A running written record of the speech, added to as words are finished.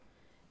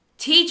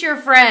Teacher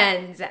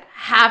friends,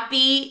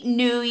 happy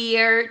New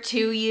Year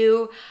to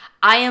you.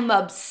 I am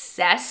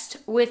obsessed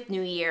with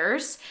New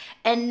Year's,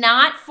 and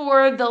not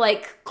for the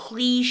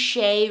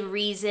cliche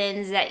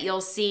reasons that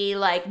you'll see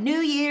like New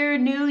Year,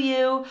 New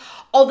You.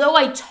 Although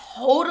I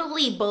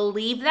totally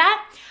believe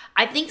that,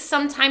 I think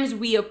sometimes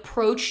we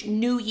approach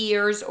New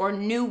Year's or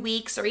new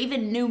weeks or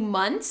even new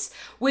months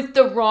with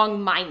the wrong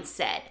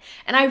mindset.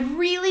 And I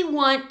really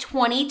want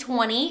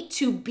 2020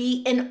 to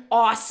be an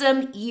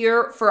awesome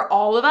year for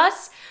all of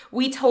us.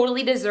 We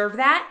totally deserve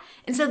that.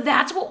 And so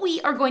that's what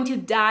we are going to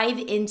dive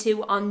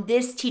into on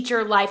this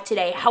Teacher Life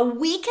today, how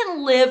we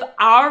can live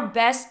our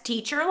best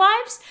teacher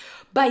lives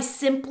by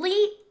simply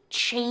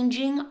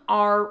changing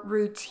our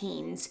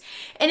routines.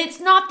 And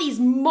it's not these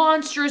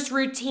monstrous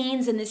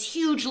routines and this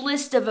huge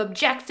list of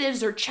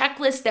objectives or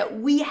checklists that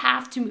we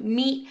have to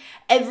meet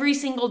every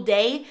single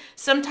day.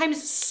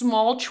 Sometimes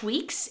small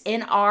tweaks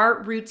in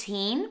our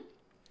routine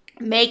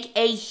make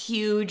a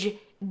huge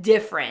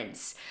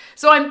difference.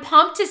 So I'm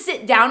pumped to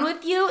sit down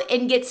with you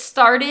and get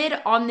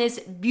started on this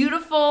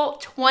beautiful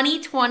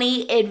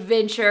 2020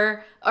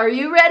 adventure. Are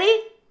you ready?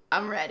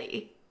 I'm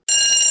ready.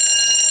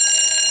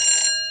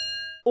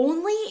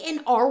 Only in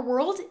our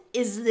world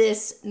is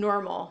this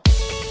normal.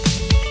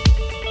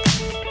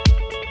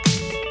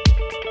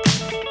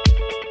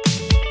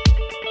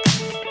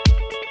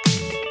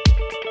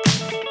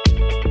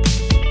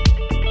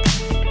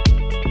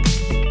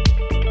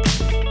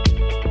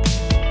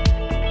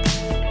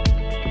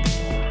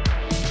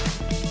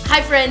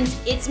 Hi friends,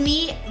 it's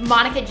me,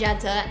 Monica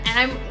Genta, and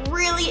I'm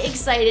really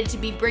excited to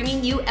be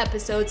bringing you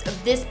episodes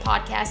of this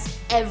podcast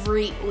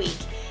every week.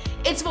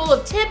 It's full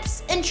of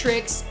tips and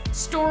tricks,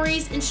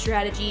 stories and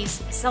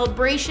strategies,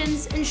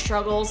 celebrations and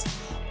struggles,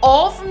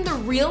 all from the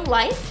real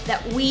life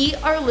that we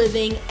are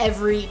living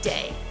every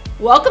day.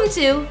 Welcome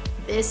to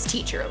This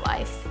Teacher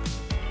Life.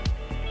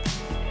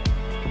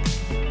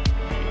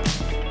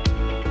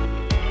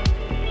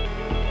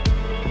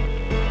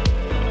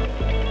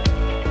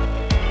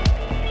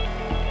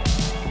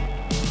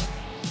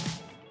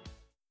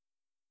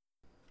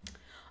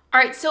 All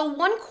right, so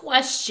one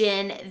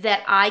question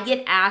that I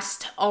get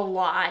asked a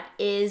lot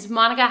is,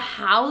 Monica,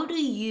 how do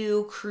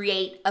you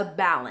create a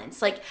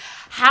balance? Like,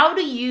 how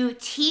do you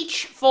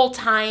teach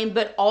full-time,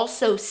 but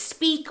also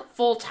speak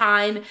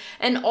full-time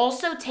and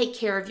also take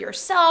care of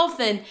yourself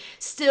and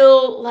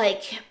still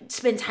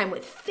spend time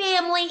with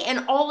family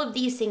and all of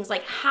these things?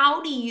 Like,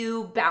 how do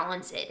you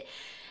balance it?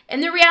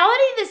 And the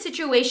reality of the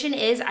situation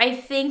is, I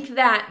think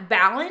that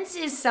balance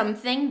is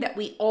something that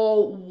we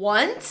all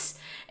want,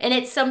 and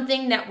it's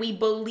something that we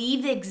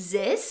believe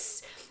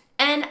exists.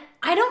 And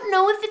I don't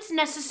know if it's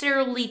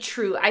necessarily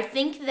true. I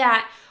think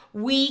that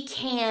we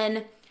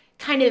can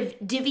kind of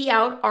divvy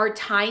out our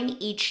time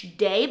each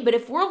day, but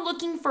if we're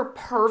looking for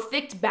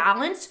perfect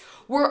balance,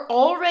 we're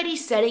already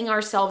setting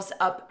ourselves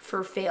up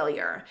for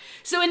failure.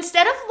 So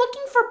instead of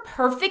looking for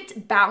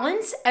perfect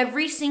balance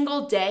every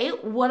single day,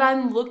 what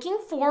I'm looking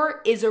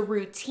for is a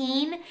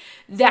routine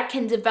that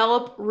can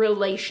develop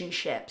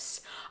relationships.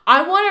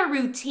 I want a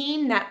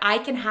routine that I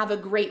can have a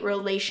great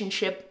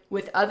relationship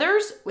with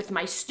others, with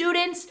my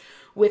students,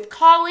 with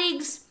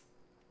colleagues,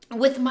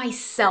 with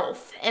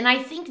myself. And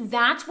I think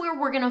that's where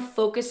we're going to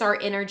focus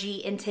our energy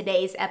in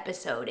today's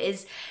episode,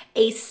 is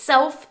a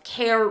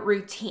self-care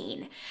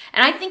routine.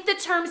 And I think the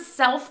term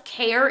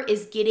self-care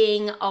is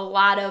getting a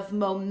lot of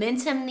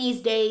momentum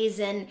these days.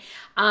 And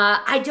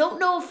I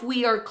don't know if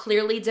we are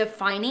clearly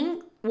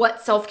defining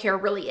what self-care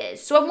really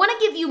is. So I want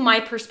to give you my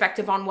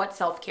perspective on what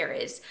self-care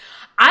is.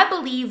 I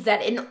believe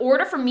that in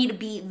order for me to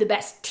be the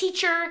best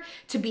teacher,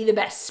 to be the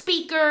best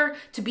speaker,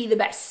 to be the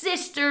best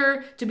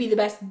sister, to be the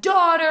best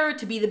daughter,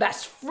 to be the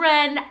best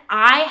friend,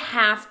 I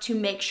have to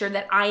make sure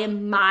that I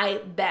am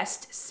my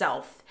best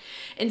self.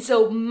 And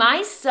so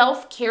my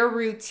self-care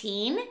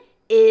routine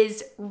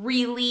is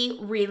really,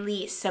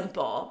 really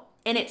simple.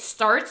 And it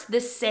starts the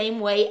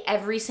same way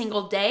every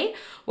single day,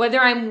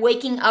 whether I'm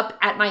waking up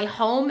at my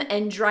home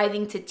and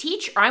driving to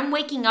teach, or I'm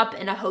waking up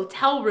in a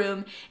hotel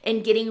room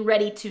and getting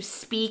ready to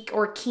speak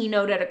or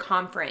keynote at a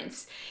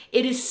conference.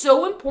 It is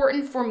so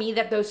important for me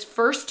that those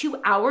first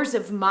 2 hours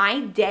of my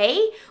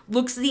day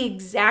looks the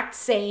exact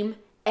same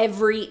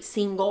every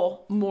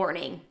single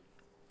morning.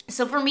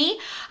 So for me,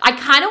 I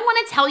kind of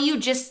want to tell you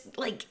just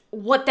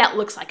what that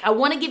looks like. I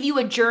want to give you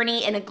a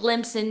journey and a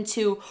glimpse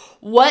into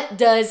what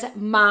does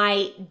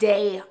my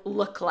day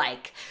look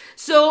like.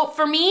 So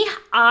for me,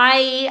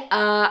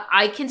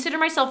 I consider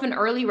myself an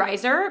early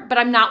riser, but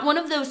I'm not one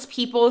of those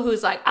people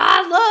who's like,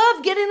 I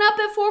love getting up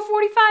at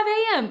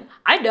 4:45 a.m.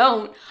 I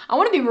don't. I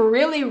want to be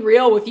really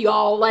real with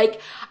y'all.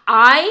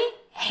 I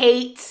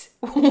hate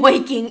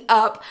waking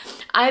up.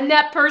 I'm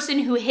that person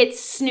who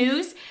hits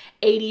snooze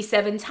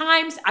 87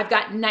 times. I've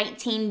got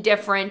 19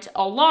 different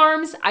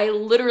alarms. I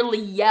literally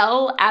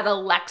yell at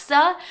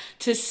Alexa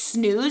to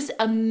snooze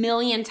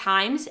 1,000,000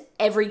 times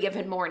every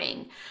given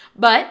morning.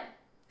 But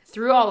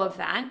through all of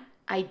that,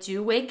 I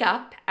do wake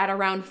up at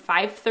around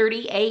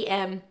 5:30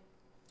 a.m.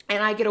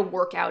 and I get a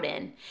workout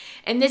in.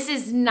 And this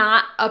is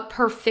not a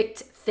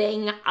perfect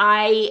thing.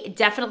 I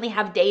definitely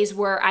have days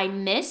where I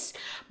miss,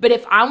 but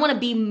if I want to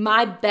be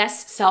my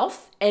best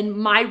self and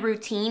my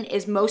routine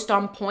is most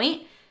on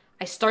point,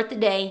 I start the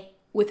day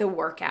with a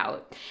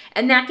workout.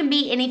 And that can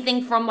be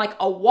anything from like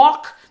a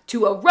walk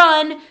to a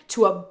run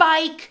to a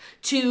bike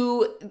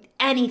to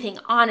anything,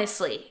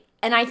 honestly.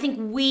 And I think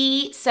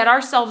we set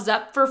ourselves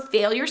up for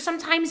failure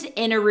sometimes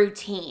in a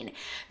routine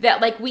that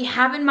like we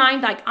have in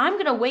mind, like I'm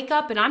going to wake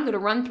up and I'm going to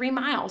run 3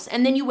 miles.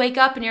 And then you wake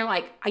up and you're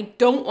like, I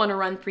don't want to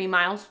run 3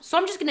 miles, so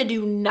I'm just going to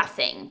do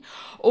nothing.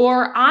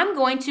 Or I'm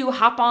going to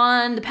hop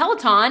on the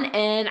Peloton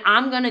and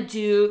I'm going to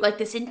do like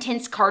this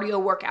intense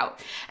cardio workout.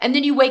 And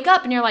then you wake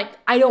up and you're like,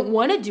 I don't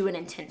want to do an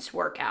intense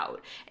workout.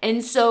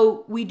 And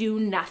so we do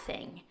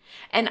nothing.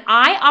 And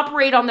I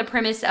operate on the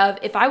premise of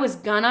if I was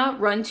gonna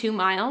run 2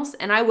 miles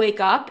and I wake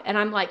up and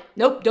I'm like,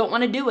 nope, don't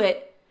want to do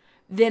it,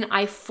 then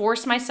I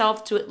force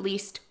myself to at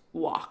least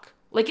walk.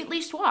 Like at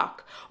least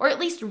walk or at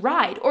least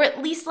ride or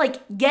at least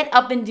like get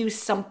up and do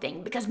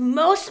something. Because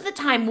most of the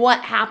time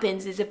what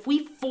happens is if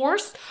we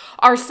force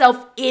ourselves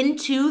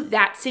into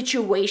that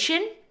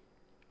situation,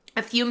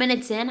 a few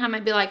minutes in, I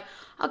might be like,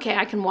 okay,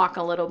 I can walk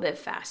a little bit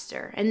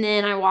faster. And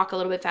then I walk a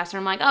little bit faster.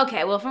 I'm like,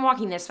 okay, well, if I'm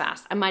walking this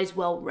fast, I might as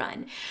well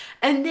run.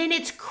 And then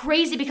it's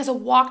crazy because a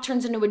walk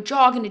turns into a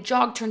jog and a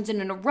jog turns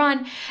into a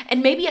run.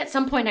 And maybe at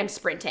some point I'm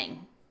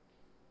sprinting.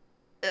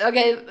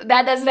 Okay,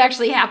 that doesn't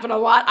actually happen a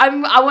lot.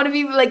 I want to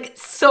be like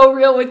so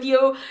real with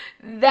you.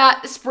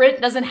 That sprint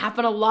doesn't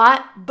happen a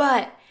lot,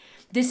 but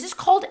this is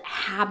called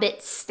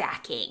habit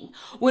stacking.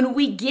 When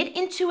we get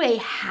into a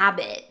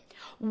habit,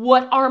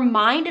 what our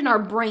mind and our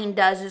brain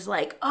does is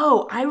like,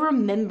 oh, I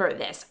remember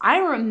this. I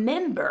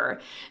remember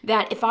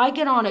that if I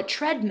get on a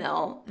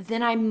treadmill,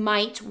 then I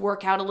might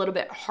work out a little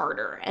bit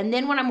harder. And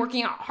then when I'm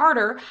working out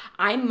harder,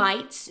 I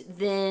might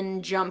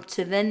then jump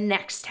to the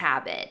next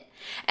habit.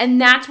 And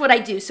that's what I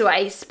do. So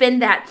I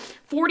spend that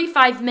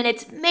 45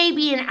 minutes,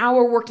 maybe an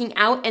hour working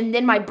out. And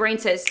then my brain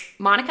says,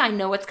 Monica, I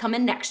know what's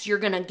coming next. You're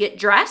going to get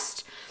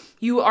dressed.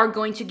 You are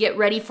going to get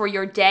ready for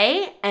your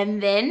day.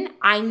 And then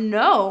I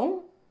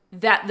know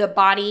that the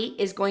body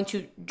is going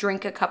to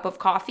drink a cup of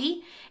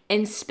coffee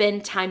and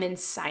spend time in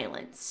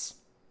silence.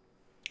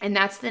 And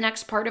that's the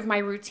next part of my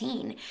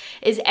routine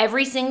is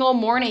every single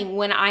morning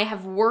when I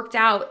have worked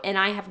out and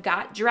I have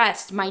got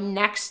dressed, my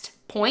next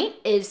point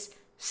is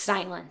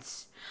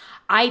silence.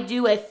 I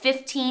do a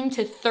 15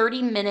 to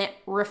 30 minute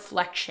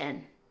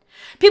reflection.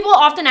 People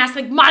often ask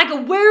like,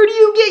 Monica, where do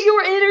you get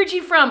your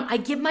energy from? I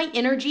get my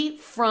energy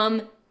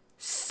from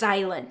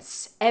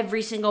silence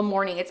every single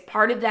morning. It's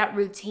part of that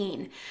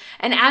routine.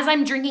 And as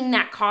I'm drinking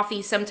that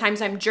coffee,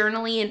 sometimes I'm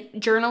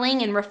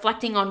journaling and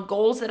reflecting on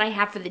goals that I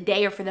have for the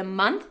day or for the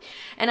month.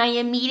 And I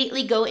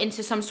immediately go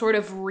into some sort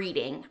of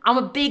reading. I'm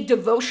a big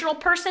devotional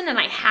person and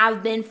I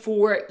have been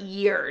for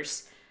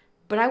years.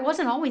 But I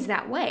wasn't always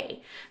that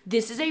way.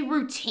 This is a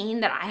routine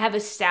that I have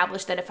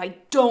established that if I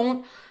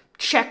don't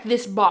check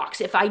this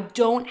box, if I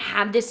don't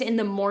have this in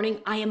the morning,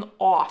 I am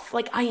off.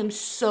 Like I am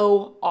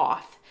so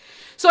off.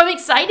 So I'm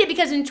excited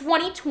because in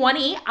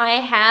 2020, I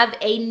have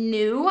a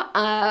new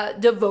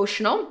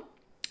devotional.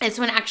 This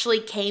one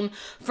actually came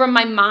from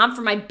my mom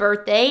for my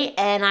birthday,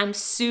 and I'm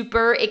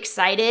super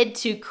excited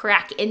to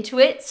crack into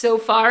it. So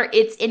far,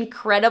 it's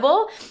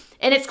incredible.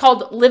 And it's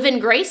called Live in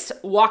Grace,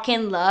 Walk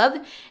in Love.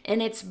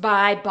 And it's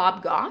by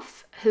Bob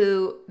Goff,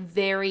 who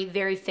very,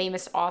 very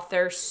famous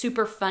author,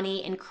 super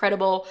funny,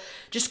 incredible,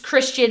 just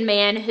Christian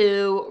man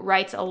who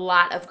writes a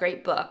lot of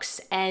great books.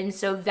 And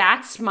so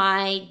that's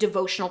my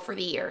devotional for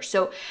the year.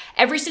 So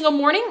every single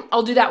morning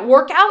I'll do that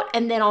workout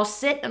and then I'll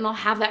sit and I'll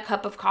have that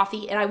cup of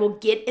coffee and I will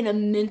get in a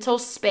mental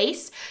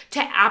space to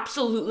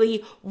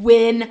absolutely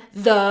win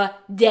the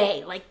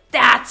day. Like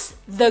that's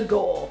the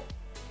goal.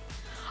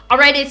 All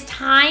right, it's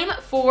time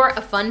for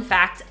a fun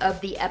fact of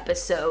the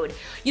episode.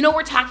 You know,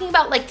 we're talking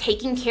about like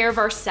taking care of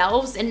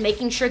ourselves and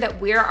making sure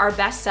that we're our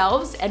best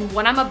selves. And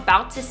what I'm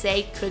about to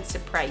say could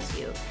surprise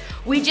you.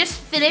 We just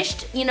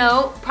finished,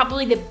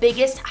 probably the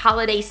biggest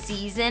holiday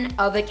season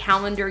of a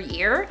calendar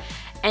year.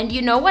 And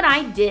you know what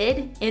I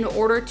did in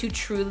order to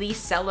truly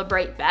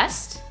celebrate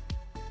best?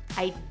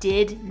 I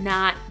did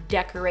not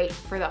decorate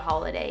for the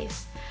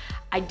holidays.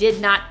 I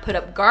did not put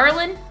up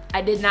garland.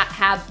 I did not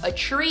have a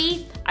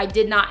tree. I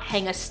did not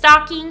hang a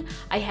stocking.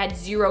 I had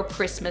 0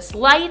 Christmas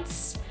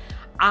lights.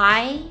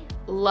 I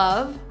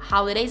love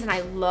holidays and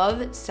I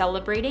love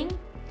celebrating,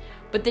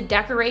 but the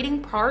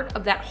decorating part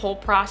of that whole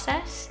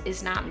process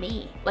is not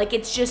me. Like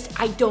it's just,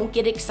 I don't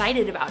get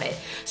excited about it.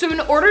 So in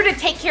order to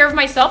take care of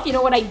myself, you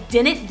know what I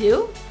didn't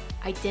do?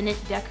 I didn't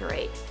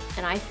decorate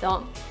and I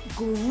felt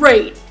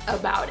great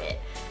about it.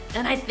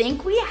 And I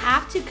think we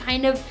have to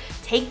kind of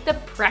take the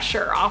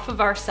pressure off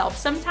of ourselves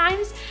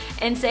sometimes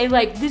and say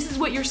like, this is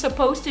what you're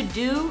supposed to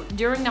do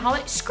during the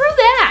holiday. Screw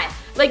that.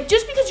 Like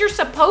just because you're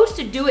supposed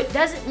to do it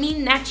doesn't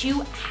mean that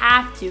you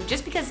have to.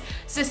 Just because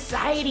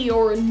society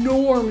or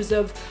norms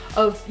of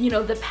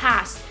the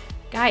past.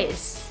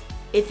 Guys,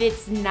 if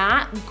it's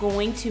not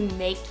going to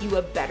make you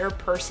a better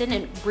person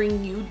and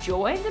bring you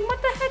joy, then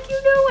what the heck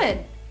you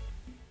doing?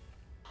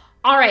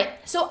 All right,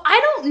 so I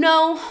don't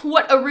know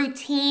what a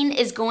routine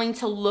is going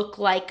to look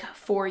like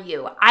for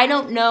you. I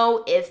don't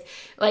know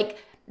if like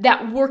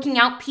that working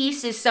out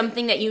piece is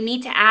something that you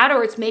need to add,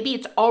 or it's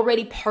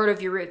already part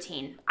of your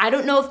routine. I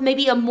don't know if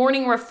maybe a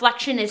morning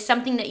reflection is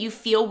something that you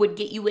feel would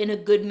get you in a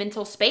good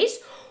mental space,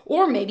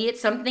 or maybe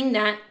it's something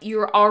that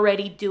you're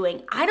already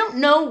doing. I don't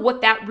know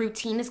what that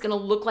routine is going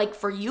to look like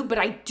for you, but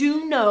I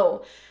do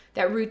know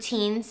that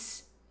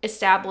routines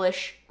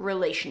establish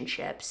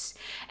relationships.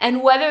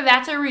 And whether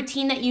that's a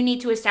routine that you need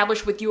to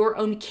establish with your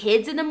own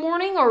kids in the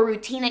morning, or a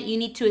routine that you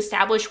need to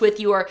establish with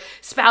your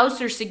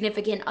spouse or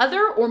significant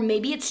other, or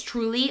maybe it's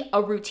truly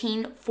a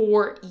routine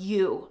for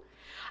you.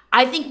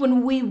 I think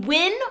when we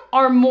win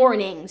our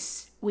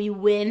mornings, we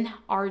win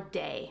our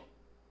day.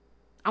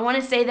 I want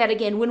to say that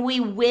again. When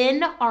we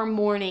win our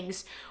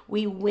mornings,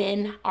 we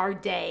win our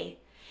day.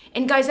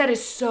 And guys, that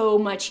is so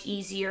much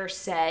easier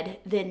said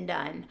than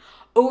done.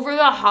 Over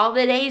the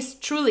holidays,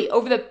 truly,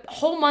 over the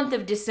whole month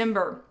of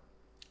December,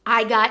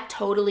 I got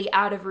totally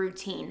out of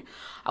routine.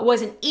 I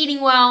wasn't eating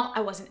well.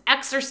 I wasn't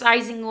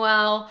exercising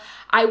well.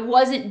 I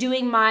wasn't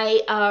doing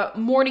my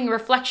morning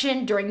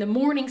reflection during the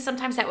morning.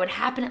 Sometimes that would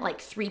happen at like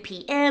 3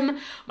 p.m.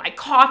 My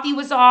coffee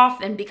was off.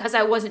 And because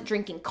I wasn't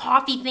drinking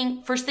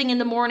coffee first thing in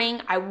the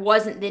morning, I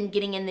wasn't then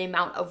getting in the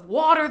amount of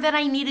water that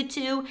I needed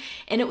to.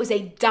 And it was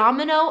a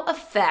domino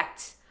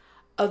effect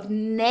of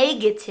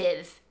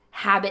negative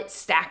habit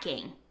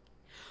stacking.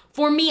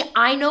 For me,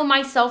 I know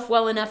myself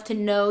well enough to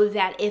know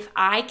that if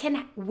I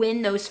can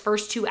win those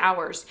first 2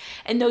 hours,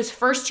 and those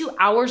first 2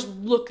 hours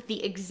look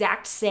the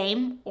exact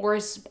same, or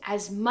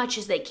as much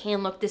as they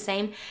can look the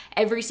same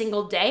every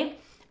single day,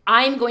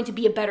 I'm going to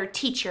be a better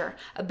teacher,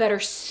 a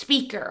better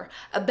speaker,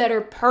 a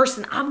better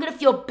person. I'm going to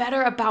feel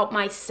better about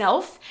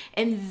myself,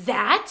 and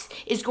that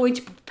is going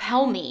to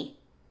propel me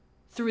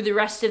through the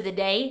rest of the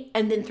day,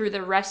 and then through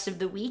the rest of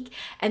the week,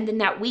 and then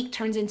that week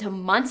turns into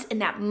months,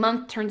 and that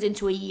month turns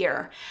into a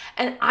year.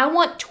 And I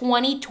want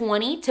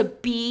 2020 to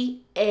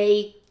be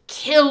a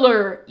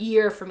killer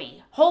year for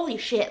me. Holy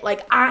shit.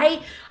 Like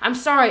I'm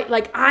sorry,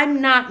 like I'm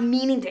not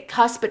meaning to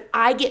cuss, but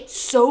I get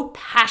so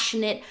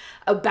passionate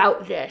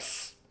about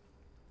this.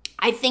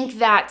 I think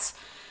that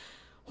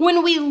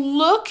when we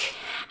look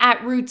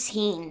at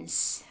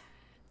routines,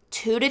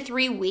 2 to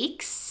 3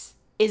 weeks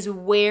is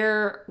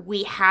where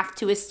we have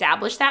to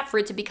establish that for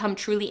it to become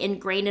truly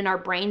ingrained in our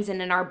brains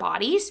and in our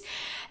bodies.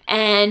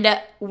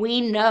 And we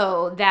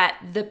know that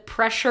the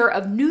pressure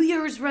of New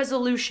Year's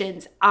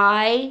resolutions,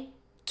 I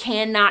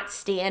cannot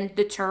stand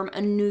the term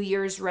a New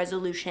Year's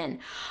resolution.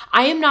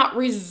 I am not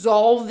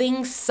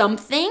resolving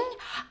something.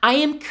 I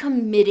am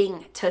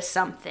committing to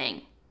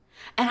something.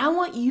 And I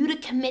want you to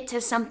commit to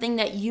something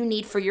that you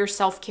need for your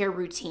self-care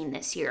routine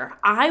this year.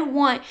 I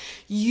want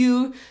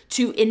you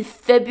to, in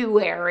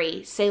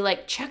February, say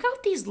like, check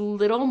out these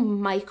little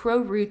micro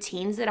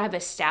routines that I've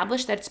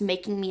established that's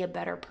making me a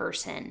better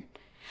person.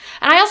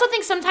 And I also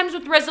think sometimes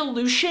with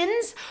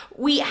resolutions,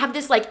 we have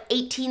this like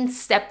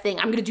 18-step thing.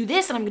 I'm going to do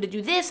this, and I'm going to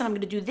do this, and I'm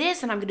going to do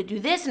this, and I'm going to do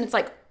this. And it's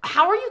like,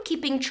 how are you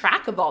keeping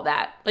track of all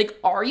that? Like,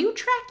 are you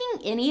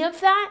tracking any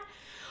of that?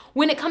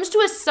 When it comes to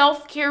a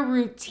self-care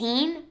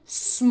routine,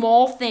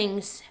 small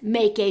things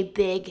make a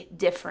big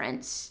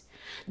difference.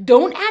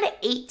 Don't add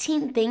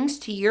 18 things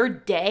to your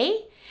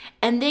day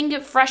and then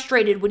get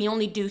frustrated when you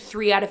only do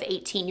 3 out of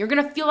 18. You're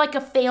going to feel like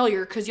a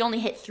failure because you only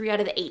hit 3 out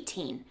of the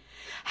 18.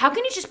 How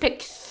can you just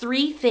pick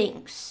 3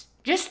 things,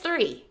 just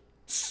 3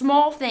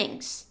 small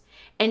things,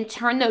 and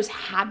turn those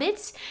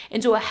habits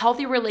into a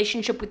healthy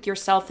relationship with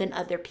yourself and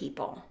other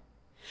people?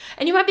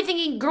 And you might be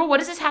thinking, girl, what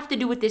does this have to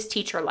do with this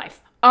teacher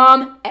life?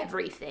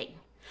 Everything.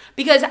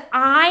 Because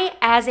I,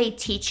 as a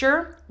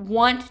teacher,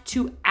 want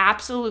to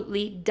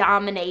absolutely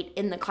dominate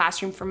in the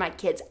classroom for my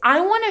kids.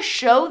 I want to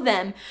show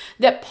them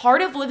that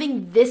part of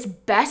living this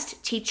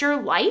best teacher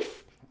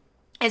life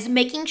is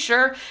making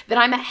sure that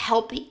I'm a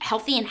healthy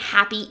and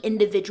happy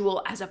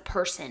individual as a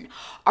person.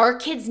 Our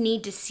kids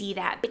need to see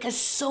that because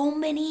so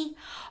many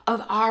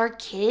of our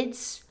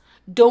kids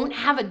don't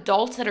have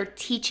adults that are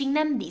teaching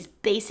them these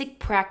basic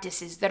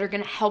practices that are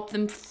going to help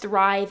them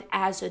thrive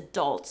as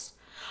adults.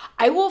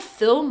 I will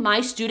fill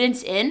my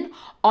students in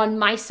on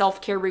my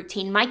self-care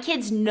routine. My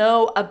kids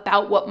know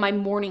about what my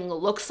morning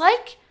looks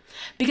like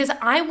because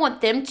I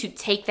want them to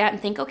take that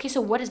and think, okay,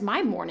 so what does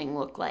my morning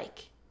look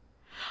like?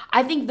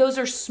 I think those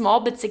are small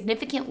but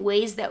significant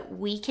ways that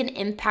we can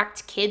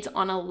impact kids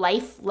on a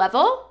life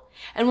level.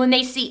 And when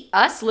they see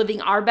us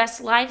living our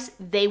best lives,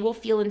 they will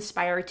feel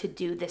inspired to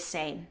do the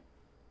same.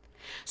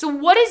 So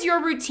what does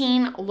your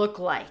routine look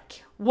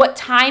like? What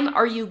time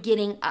are you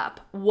getting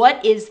up?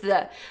 What is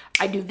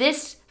I do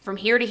this from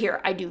here to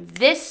here. I do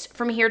this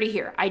from here to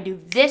here. I do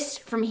this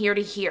from here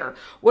to here.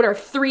 What are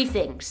 3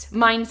 things?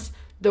 Mine's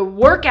the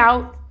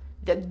workout,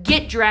 the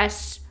get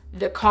dressed,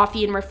 the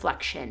coffee and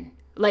reflection.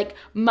 Like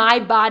my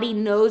body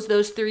knows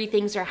those 3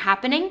 things are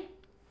happening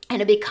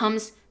and it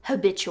becomes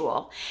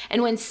habitual.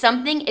 And when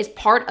something is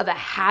part of a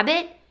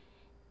habit,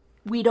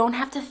 we don't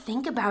have to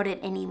think about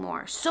it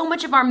anymore. So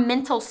much of our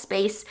mental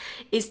space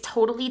is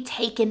totally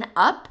taken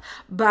up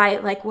by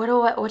like,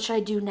 what should I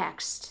do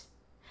next?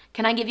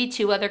 Can I give you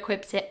 2 other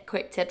quick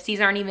tips? These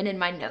aren't even in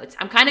my notes.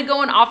 I'm kind of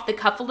going off the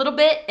cuff a little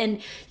bit,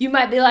 and you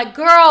might be like,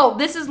 girl,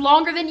 this is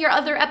longer than your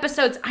other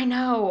episodes. I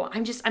know.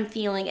 I'm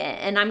feeling it,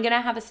 and I'm going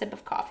to have a sip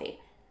of coffee.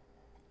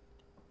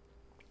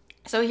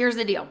 So here's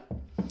the deal.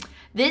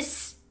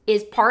 This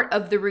is part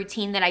of the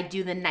routine that I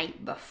do the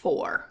night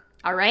before.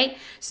 All right.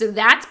 So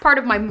that's part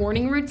of my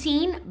morning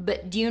routine.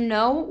 But do you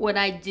know what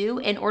I do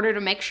in order to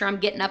make sure I'm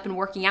getting up and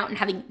working out and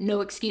having no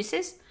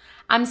excuses?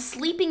 I'm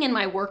sleeping in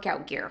my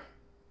workout gear.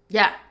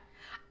 Yeah.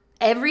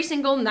 Every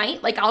single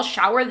night, like I'll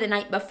shower the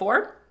night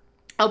before.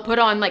 I'll put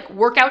on like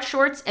workout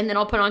shorts, and then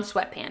I'll put on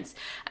sweatpants,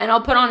 and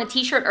I'll put on a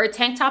t-shirt or a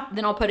tank top.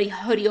 Then I'll put a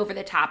hoodie over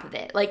the top of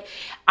it. Like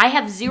I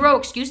have zero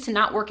excuse to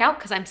not work out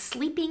because I'm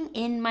sleeping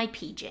in my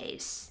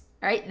PJs.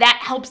 All right.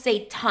 That helps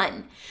a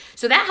ton.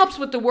 So that helps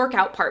with the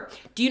workout part.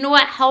 Do you know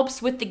what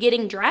helps with the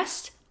getting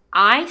dressed?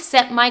 I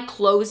set my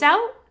clothes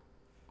out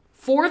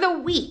for the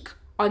week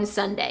on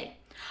Sunday.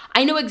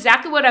 I know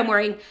exactly what I'm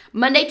wearing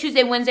Monday,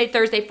 Tuesday, Wednesday,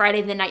 Thursday,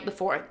 Friday, the night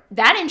before.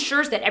 That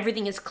ensures that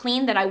everything is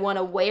clean that I want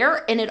to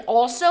wear. And it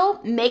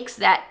also makes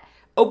that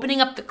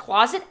opening up the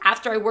closet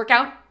after I work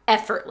out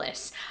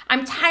effortless.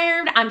 I'm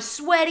tired. I'm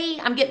sweaty.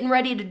 I'm getting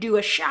ready to do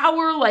a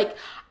shower. Like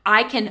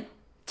I can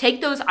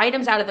take those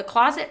items out of the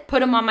closet,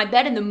 put them on my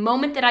bed. And the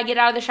moment that I get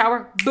out of the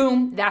shower,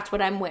 boom, that's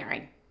what I'm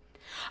wearing.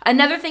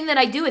 Another thing that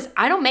I do is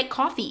I don't make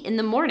coffee in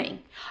the morning.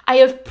 I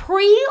have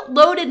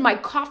preloaded my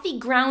coffee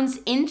grounds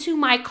into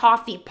my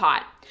coffee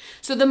pot.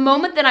 So the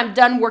moment that I'm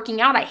done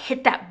working out, I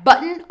hit that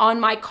button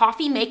on my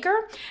coffee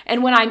maker.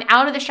 And when I'm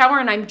out of the shower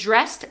and I'm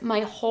dressed,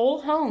 my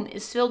whole home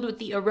is filled with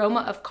the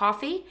aroma of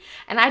coffee.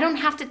 And I don't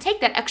have to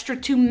take that extra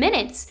 2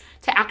 minutes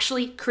to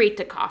actually create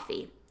the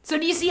coffee. So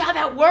do you see how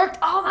that worked?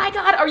 Oh my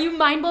God, are you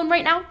mind blown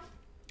right now?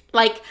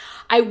 Like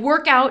I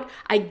work out,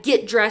 I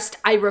get dressed,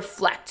 I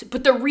reflect.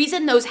 But the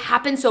reason those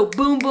happen so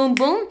boom, boom,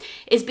 boom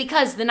is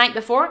because the night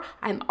before,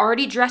 I'm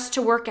already dressed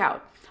to work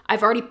out.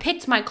 I've already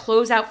picked my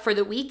clothes out for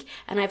the week,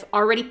 and I've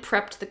already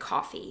prepped the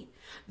coffee.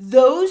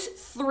 Those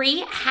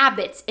 3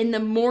 habits in the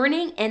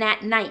morning and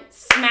at night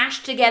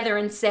smash together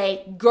and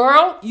say,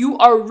 girl, you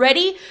are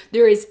ready.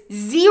 There is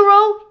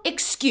zero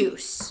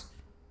excuse.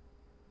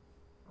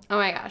 Oh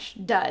my gosh,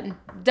 done.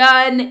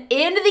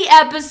 End of the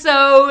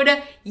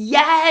episode.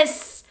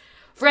 Yes.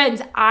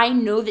 Friends, I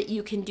know that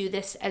you can do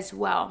this as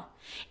well.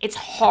 It's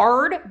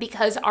hard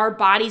because our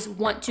bodies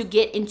want to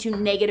get into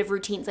negative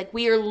routines. Like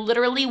we are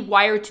literally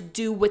wired to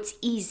do what's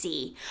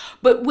easy.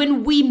 But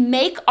when we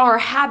make our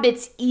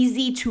habits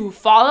easy to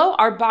follow,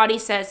 our body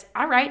says,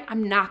 all right,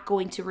 I'm not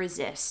going to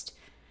resist.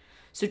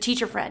 So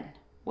teacher friend,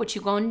 what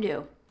you going to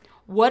do?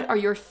 What are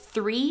your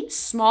 3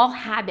 small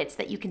habits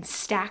that you can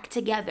stack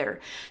together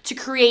to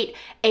create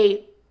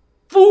a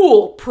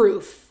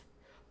foolproof,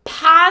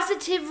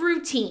 positive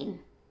routine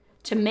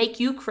to make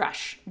you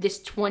crush this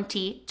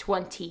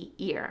 2020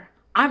 year?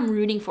 I'm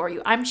rooting for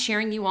you. I'm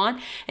cheering you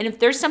on. And if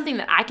there's something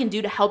that I can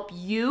do to help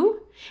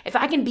you, if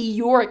I can be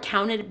your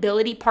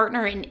accountability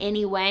partner in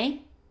any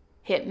way,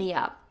 hit me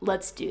up.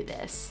 Let's do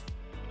this.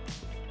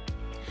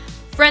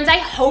 Friends, I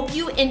hope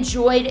you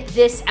enjoyed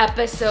this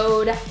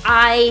episode.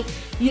 I'm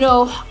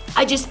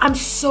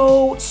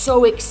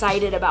so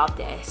excited about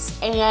this.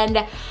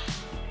 And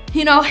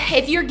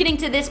if you're getting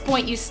to this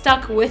point, you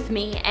stuck with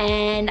me,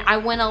 and I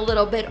went a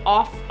little bit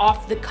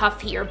off the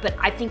cuff here, but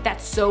I think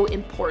that's so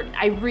important.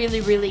 I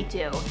really, really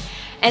do.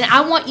 And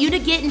I want you to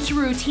get into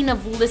a routine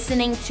of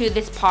listening to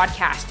this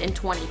podcast in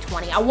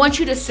 2020. I want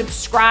you to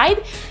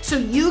subscribe so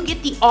you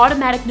get the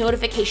automatic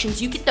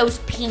notifications. You get those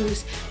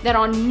pings that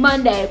on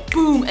Monday,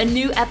 boom, a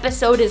new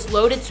episode is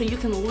loaded so you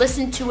can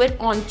listen to it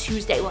on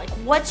Tuesday. Like,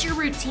 what's your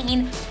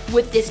routine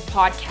with this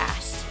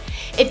podcast?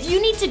 If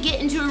you need to get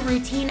into a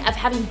routine of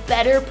having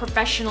better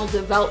professional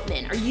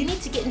development, or you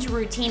need to get into a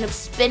routine of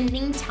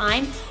spending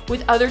time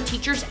with other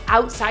teachers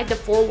outside the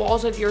 4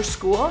 walls of your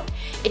school,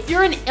 if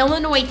you're an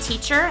Illinois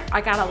teacher,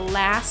 I got a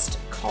last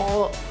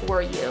call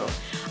for you.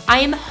 I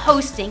am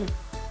hosting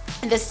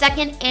the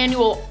 2nd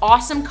annual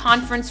Awesome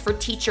Conference for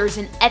Teachers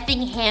in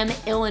Effingham,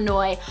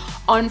 Illinois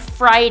on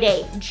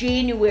Friday,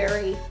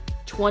 January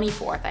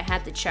 24th. I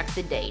had to check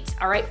the dates.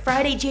 All right,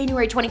 Friday,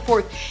 January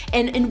 24th.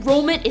 And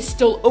enrollment is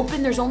still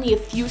open. There's only a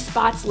few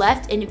spots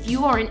left. And if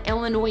you are an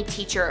Illinois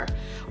teacher,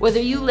 whether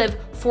you live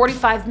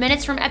 45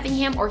 minutes from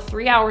Effingham or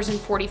 3 hours and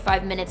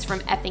 45 minutes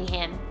from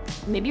Effingham,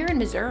 maybe you're in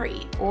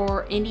Missouri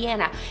or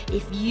Indiana.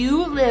 If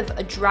you live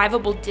a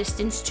drivable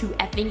distance to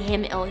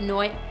Effingham,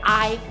 Illinois,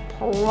 I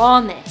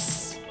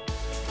promise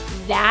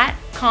that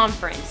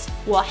conference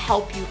will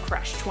help you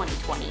crush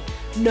 2020.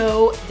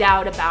 No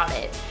doubt about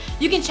it.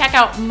 You can check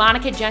out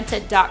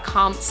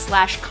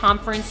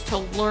monicagenta.com/conference to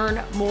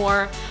learn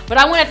more. But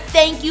I want to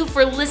thank you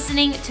for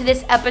listening to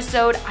this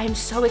episode. I'm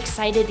so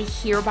excited to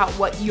hear about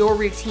what your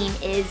routine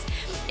is.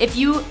 If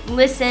you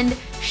listened,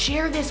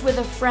 share this with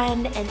a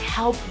friend and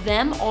help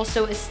them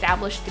also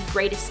establish the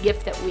greatest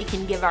gift that we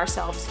can give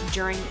ourselves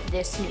during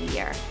this new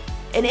year.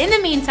 And in the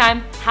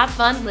meantime, have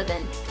fun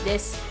living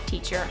this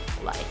teacher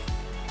life.